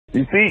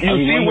You see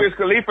Wiz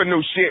Khalifa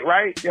new shit,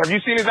 right? Have you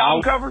seen his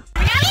album cover?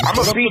 I'm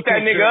gonna beat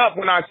that nigga up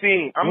when I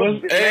see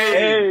him.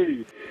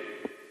 Hey.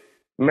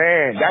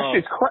 Man, that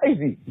shit's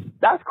crazy.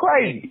 That's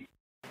crazy.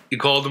 You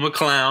called him a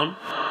clown.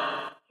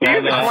 He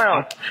is a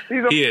clown.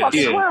 He's a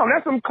fucking clown.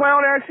 That's some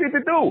clown ass shit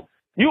to do.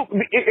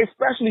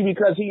 Especially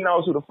because he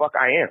knows who the fuck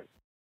I am.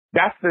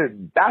 That's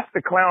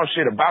the clown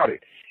shit about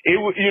it. You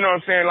know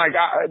what I'm saying? Like,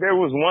 there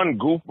was one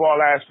goofball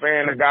ass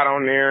fan that got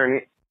on there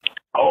and,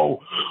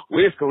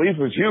 Wiz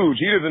Khalifa's huge.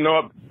 He doesn't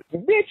know.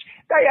 Bitch,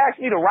 they asked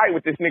me to write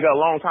with this nigga a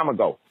long time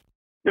ago.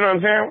 You know what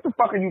I'm saying? What the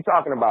fuck are you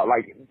talking about?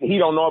 Like, he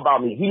don't know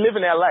about me. He live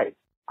in L.A.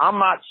 I'm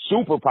not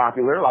super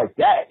popular like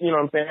that. You know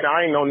what I'm saying?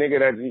 I ain't no nigga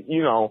that,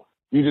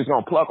 you just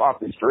gonna pluck off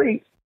the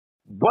streets.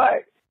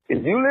 But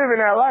if you live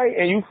in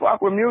L.A. and you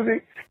fuck with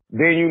music,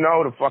 then you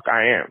know the fuck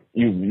I am.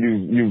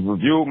 You've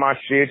reviewed my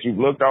shit. You've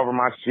looked over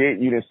my shit.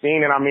 You done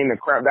seen it. I mean,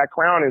 that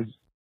clown is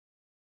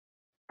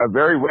a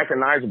very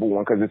recognizable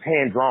one because it's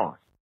hand-drawn.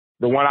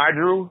 The one I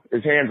drew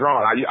is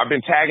hand-drawn. I've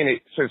been tagging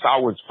it since I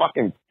was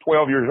fucking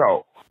 12 years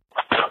old.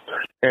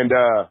 And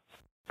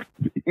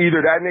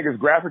either that nigga's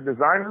graphic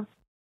designer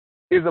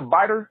is a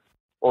biter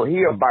or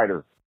he a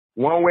biter.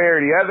 One way or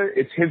the other,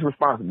 it's his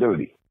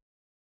responsibility.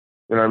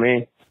 You know what I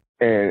mean?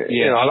 And,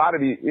 a lot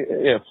of these,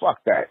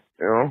 fuck that,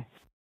 you know?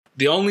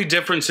 The only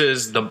difference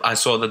is I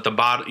saw that the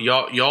bottom,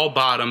 y'all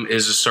bottom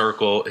is a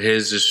circle,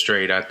 his is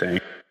straight, I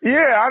think.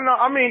 Yeah, I know.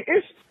 I mean,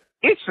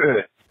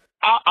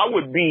 I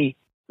would be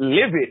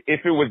livid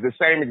if it was the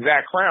same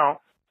exact clown.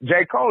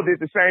 J. Cole did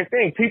the same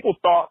thing. People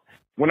thought,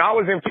 when I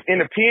was in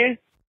the pen,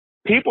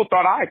 people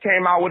thought I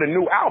came out with a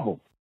new album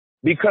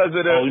because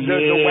of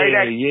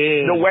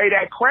the way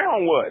that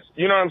crown was.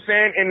 You know what I'm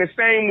saying? And the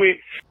same with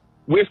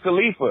Wiz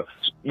Khalifa.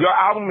 Your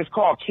album is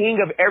called King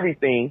of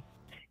Everything.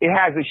 It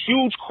has a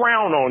huge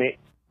crown on it,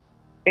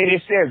 and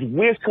it says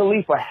Wiz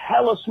Khalifa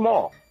hella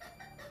small.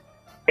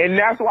 And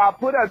that's why I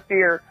put up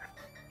there,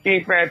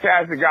 King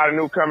Fantastic got a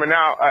new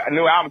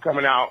album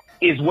coming out,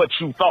 is what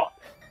you thought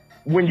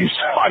when you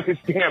saw this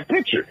damn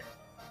picture.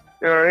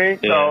 You know what I mean?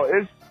 Yeah. So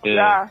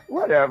it's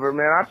whatever,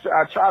 man.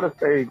 I try to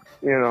stay,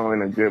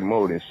 in a good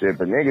mood and shit,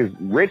 but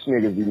rich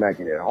niggas be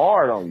making it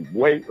hard on you.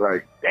 Wait,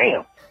 like,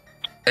 damn.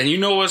 And you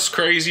know what's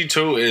crazy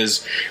too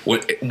is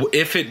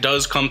if it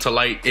does come to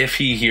light, if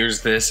he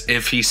hears this,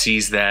 if he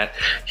sees that,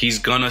 he's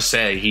gonna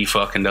say he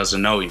fucking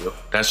doesn't know you.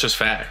 That's just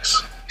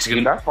facts.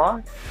 That's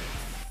fine.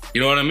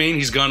 You know what I mean?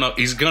 He's gonna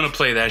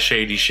play that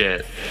shady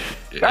shit.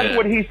 That's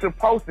what he's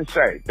supposed to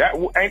say.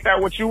 Ain't that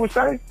what you would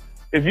say?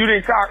 If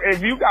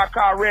you got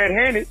caught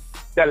red-handed,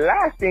 the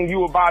last thing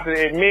you about to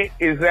admit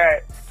is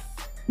that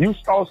you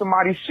stole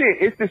somebody's shit.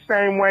 It's the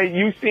same way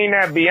you seen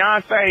that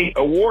Beyonce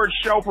award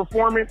show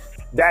performance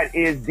that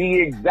is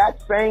the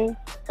exact same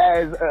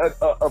as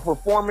a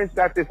performance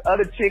that this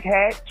other chick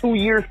had 2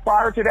 years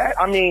prior to that.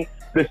 I mean,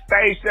 the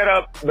stage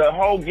setup, the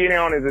whole get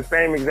on is the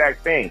same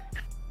exact thing.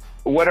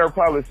 What her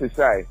publicist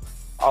say?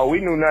 Oh, we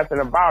knew nothing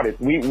about it.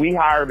 We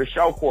hired a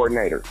show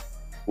coordinator.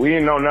 We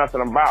didn't know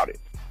nothing about it.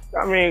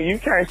 I mean, you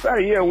can't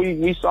say,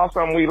 we saw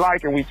something we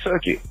like and we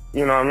took it.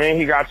 You know what I mean?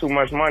 He got too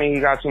much money. He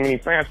got too many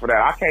fans for that.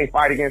 I can't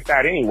fight against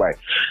that anyway.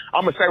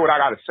 I'm going to say what I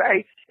got to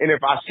say. And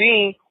if I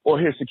seen or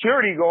his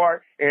security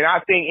guard and I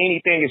think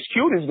anything as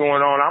cute is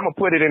going on, I'm going to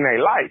put it in their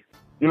life.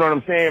 You know what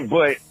I'm saying?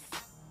 But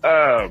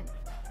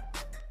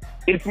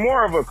it's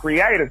more of a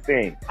creative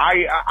thing.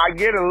 I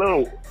get a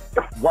little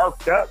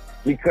worked up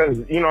because,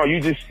 you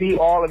just see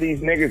all of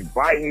these niggas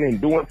biting and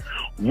doing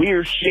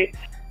weird shit.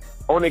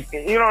 You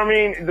know what I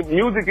mean? The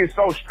music is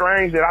so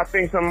strange that I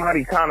think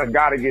somebody kind of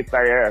got to get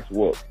their ass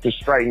whooped to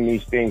straighten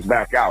these things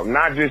back out.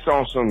 Not just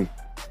on some,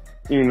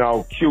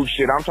 cute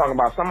shit. I'm talking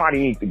about somebody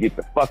needs to get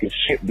the fucking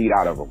shit beat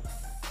out of them.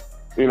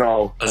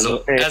 As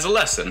a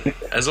lesson.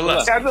 As a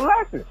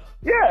lesson.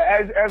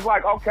 Yeah, as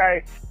like,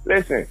 okay,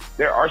 listen,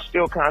 there are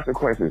still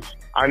consequences.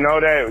 I know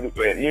that,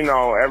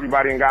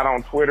 everybody got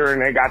on Twitter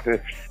and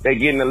they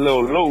getting a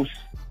little loose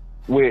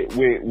with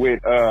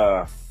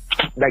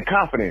their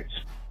confidence.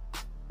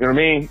 You know what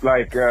I mean?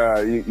 Like,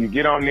 you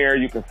get on there,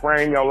 you can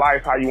frame your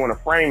life how you want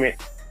to frame it,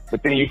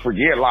 but then you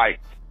forget, like,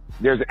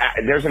 there's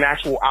an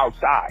actual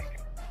outside.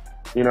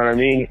 You know what I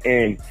mean?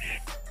 And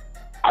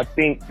I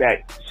think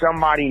that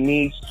somebody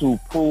needs to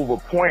prove a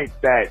point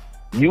that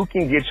you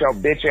can get your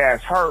bitch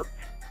ass hurt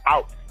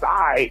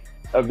outside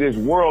of this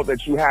world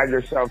that you have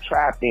yourself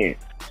trapped in.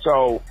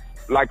 So,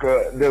 like,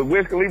 the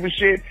Wiz Khalifa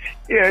shit,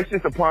 it's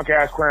just a punk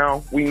ass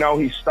crown. We know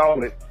he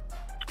stole it,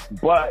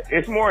 but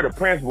it's more the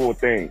principle of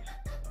things.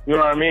 You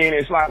know what I mean?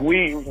 It's like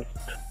we're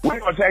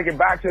gonna take it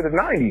back to the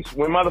 90s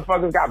when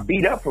motherfuckers got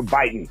beat up for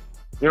biting.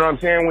 You know what I'm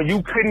saying? When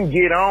you couldn't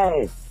get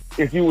on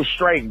if you was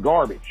straight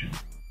garbage.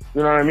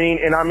 You know what I mean?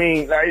 And I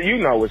mean,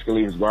 Wiz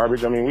Khalifa's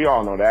garbage. I mean, we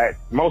all know that.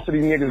 Most of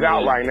these niggas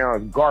out right now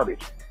is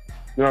garbage.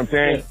 You know what I'm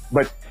saying? Yeah.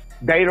 But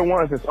they the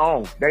ones that's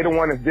on. They the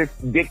ones that's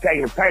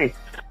dictating the pace.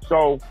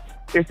 So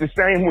it's the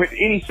same with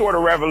any sort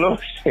of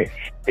revolution.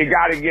 It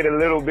gotta get a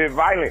little bit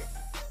violent.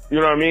 You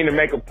know what I mean? To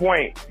make a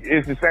point.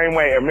 It's the same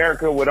way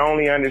America would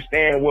only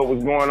understand what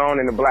was going on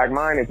in the black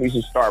mind if we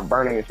should start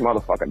burning this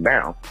motherfucker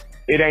down.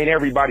 it ain't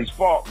everybody's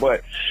fault,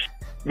 but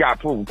you gotta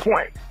prove a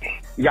point.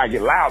 You gotta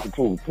get loud to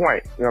prove a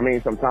point. You know what I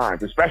mean?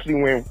 Sometimes, especially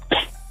when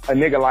a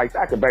nigga like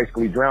that could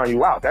basically drown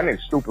you out. That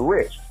nigga's stupid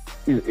rich.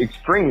 He's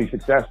extremely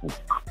successful.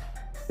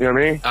 You know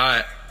what I mean? All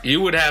right. You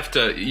would have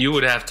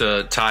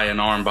to tie an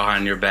arm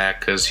behind your back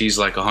because he's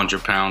like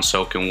 100 pounds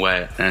soaking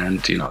wet,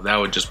 and you know that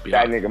would just be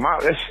that nigga.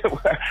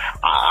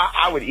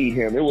 I would eat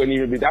him. It wouldn't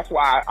even be. That's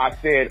why I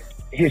said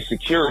his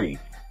security.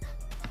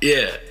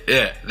 Yeah.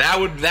 That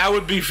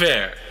would be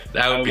fair.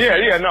 That would be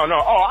fair. No.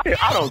 Oh,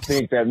 I don't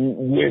think that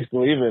Wiz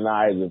Khalifa and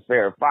I is a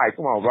fair fight.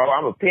 Come on, bro.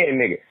 I'm a pen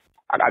nigga.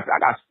 I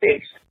got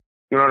sticks.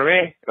 You know what I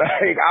mean?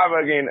 Like I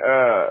fucking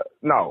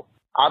no.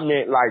 I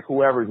meant like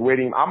whoever's with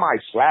him. I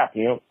might slap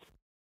him.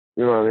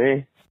 You know what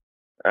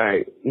I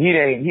mean?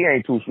 He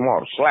ain't too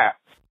small to slap.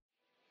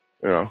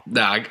 You know?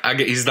 Nah, I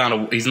get he's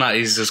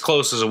as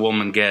close as a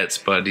woman gets,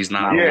 but he's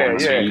not. Yeah.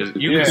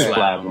 You can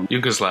slap him. You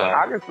can slap him.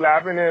 I can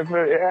slap him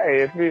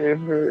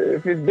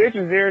if his bitch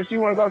is there, she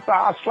wanna go,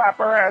 I'll slap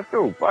her ass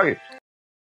too. Fuck it.